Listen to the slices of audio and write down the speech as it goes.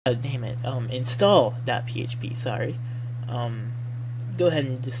Damn it, install.php, sorry. Go ahead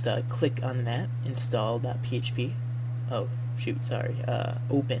and just click on that, install.php. Oh, shoot, sorry,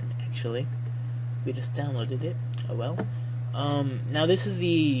 open, actually. We just downloaded it, oh well. Now this is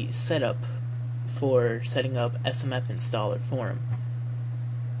the setup for setting up SMF installer forum.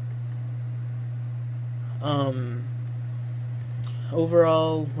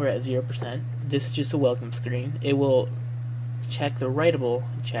 Overall, we're at 0%. This is just a welcome screen. It will check the writable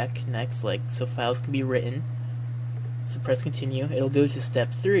check next, like so files can be written. So press continue. It'll go to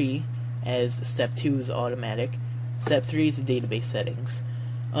step 3, as step 2 is automatic. Step 3 is the database settings.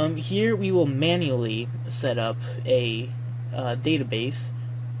 Here we will manually set up a database.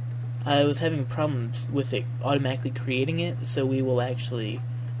 I was having problems with it automatically creating it, so we will actually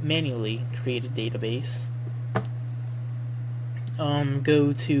manually create a database.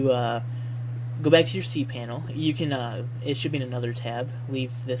 Go back to your cPanel. You can it should be in another tab.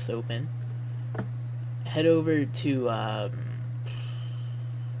 Leave this open. Head over to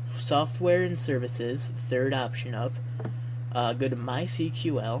software and services, third option up. Go to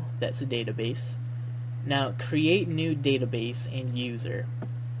MySQL, that's a database. Now create new database and user.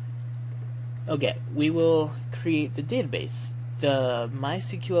 Okay, we will create the database. The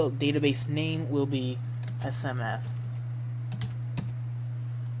MySQL database name will be SMF.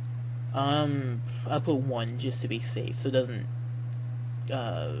 I'll put 1 just to be safe, so it doesn't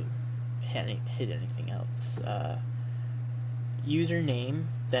hit anything else. Username,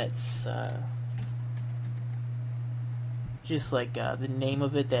 that's just like the name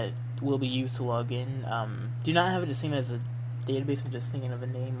of it that will be used to log in. Do not have it the same as a database. I'm just thinking of a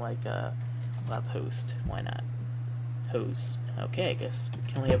name like webhost. Why not? Host. Okay, I guess we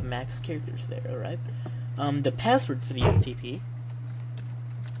can only have max characters there. Alright. The password for the FTP.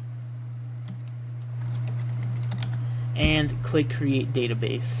 And click create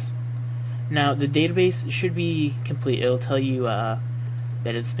database. Now the database should be complete. It'll tell you that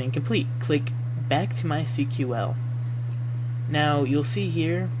it's been complete. Click back to MySQL. Now you'll see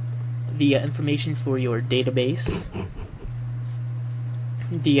here the information for your database,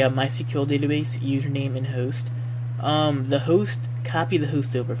 the MySQL database, username, and host. The host, copy the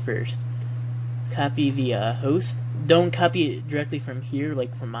host over first. Copy the host. Don't copy it directly from here,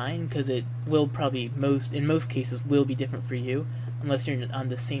 like from mine, because it will probably in most cases will be different for you, unless you're on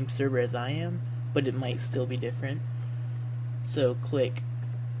the same server as I am, but it might still be different. So click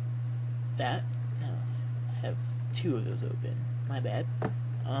that. Now I have 2 of those open. My bad.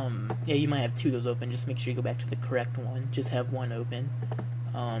 Yeah, you might have 2 of those open. Just make sure you go back to the correct one. Just have 1 open.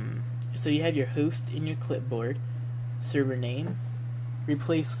 So you have your host in your clipboard, server name.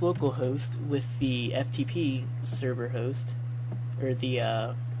 Replace localhost with the FTP server host, or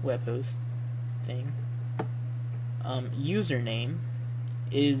the web host thing. Username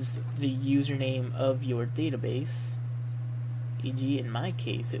is the username of your database, e.g. in my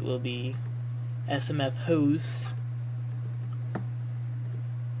case it will be SMF host.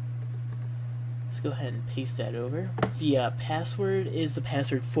 Let's go ahead and paste that over. The password is the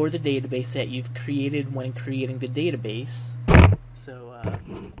password for the database that you've created when creating the database. So,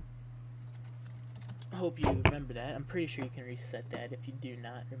 I hope you remember that. I'm pretty sure you can reset that if you do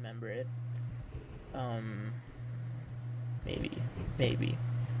not remember it. Maybe.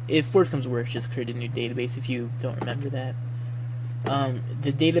 If worse comes to worse, just create a new database if you don't remember that.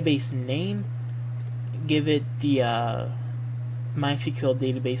 The database name, give it the MySQL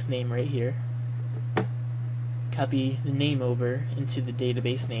database name right here. Copy the name over into the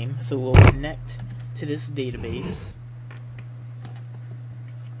database name, so we'll connect to this database.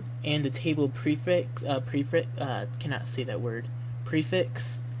 And the table prefix, cannot say that word,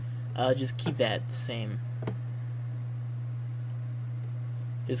 prefix, just keep that the same.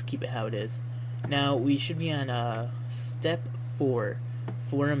 Just keep it how it is. Now we should be on step 4,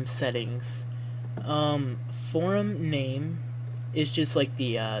 forum settings. Forum name is just like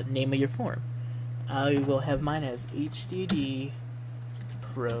the name of your forum. I will have mine as HDD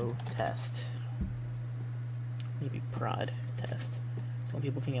Pro Test. Maybe Prod Test. Don't want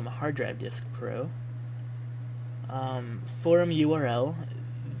people think I'm a hard drive disk pro. Forum URL,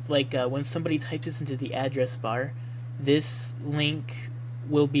 like when somebody types this into the address bar, this link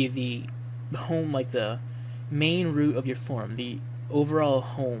will be the home, like the main root of your forum, the overall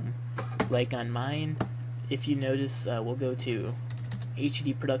home. Like on mine, if you notice, we'll go to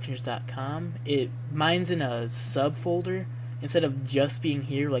hdproductions.com. Mine's in a subfolder instead of just being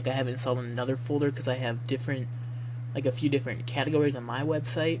here. Like I have it installed in another folder because I have different, like a few different categories on my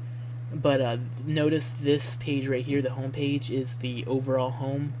website. But notice this page right here, the home page, is the overall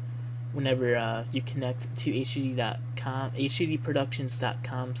home whenever you connect to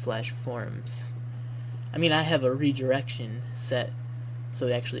httproductions.com/forums. I mean, I have a redirection set, so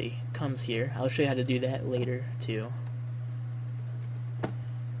it actually comes here. I'll show you how to do that later too.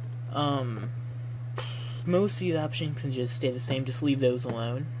 Most of these options can just stay the same. Just leave those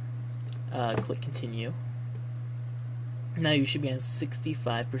alone. Click continue. Now you should be on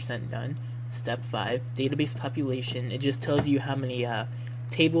 65% done. Step 5, database population. It just tells you how many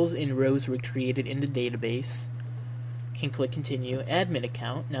tables and rows were created in the database. Can click continue. Admin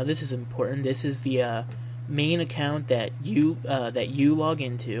account. Now this is important. This is the main account that you log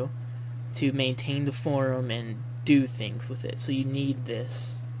into to maintain the forum and do things with it. So you need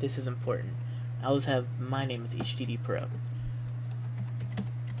this. This is important. I'll just have my name as HDD Pro.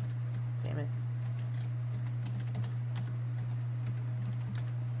 Damn it.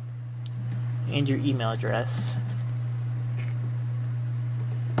 And your email address.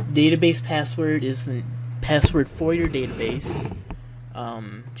 Database password is the password for your database.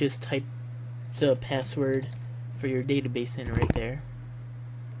 Just type the password for your database in right there.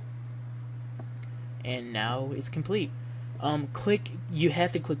 And now it's complete. You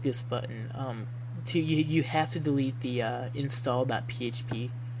have to click this button. You have to delete the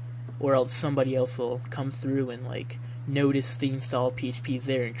install.php, or else somebody else will come through and like notice the install PHP is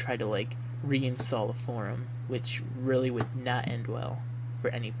there and try to like reinstall the forum, which really would not end well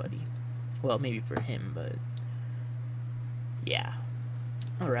for anybody. Well, maybe for him, but yeah.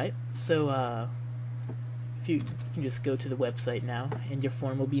 Alright, so if you can just go to the website now and your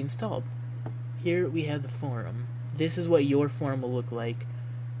forum will be installed. Here we have the forum. This is what your forum will look like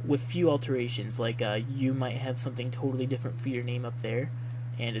with few alterations, like you might have something totally different for your name up there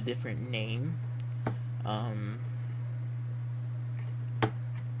and a different name.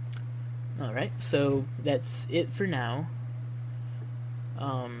 Alright, so that's it for now.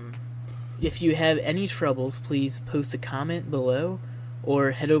 If you have any troubles, please post a comment below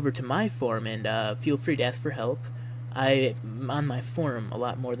or head over to my forum and feel free to ask for help. I'm on my forum a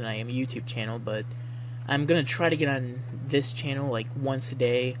lot more than I am a YouTube channel, but I'm gonna try to get on this channel like once a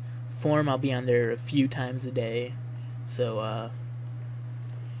day. Forum, I'll be on there a few times a day. So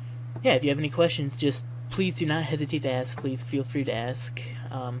yeah, if you have any questions, just please do not hesitate to ask. Please feel free to ask.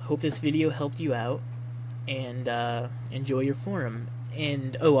 Hope this video helped you out, and enjoy your forum.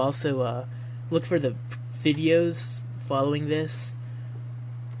 And oh, also look for the videos following this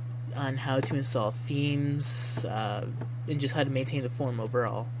on how to install themes and just how to maintain the forum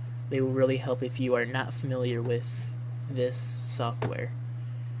overall. They will really help if you are not familiar with this software.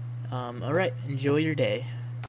 Alright, enjoy your day.